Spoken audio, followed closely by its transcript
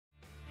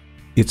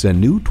It's a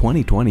new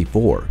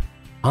 2024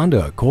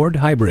 Honda Accord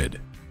Hybrid.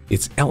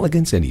 Its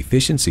elegance and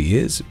efficiency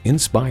is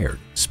inspired,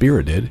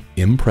 spirited,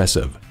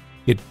 impressive.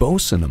 It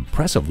boasts an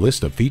impressive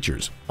list of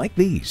features like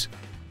these: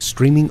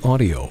 streaming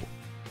audio,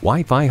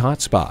 Wi-Fi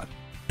hotspot,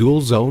 dual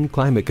zone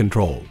climate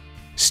control,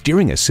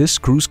 steering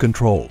assist cruise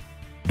control,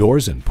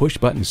 doors and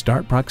push-button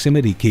start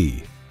proximity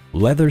key,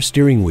 leather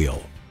steering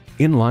wheel,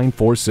 inline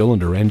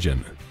 4-cylinder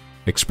engine,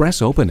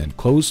 express open and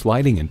closed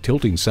sliding and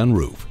tilting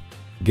sunroof,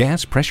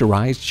 gas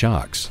pressurized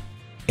shocks,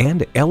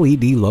 and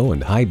LED low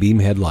and high beam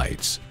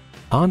headlights.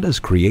 Honda's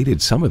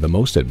created some of the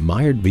most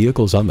admired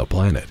vehicles on the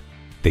planet.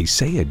 They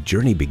say a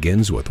journey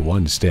begins with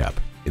one step.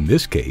 In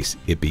this case,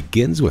 it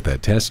begins with a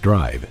test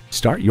drive.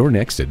 Start your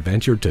next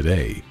adventure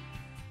today.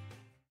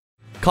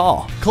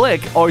 Call,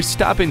 click, or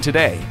stop in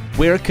today.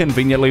 We're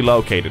conveniently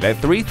located at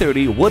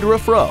 330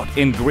 Woodruff Road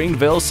in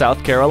Greenville,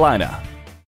 South Carolina.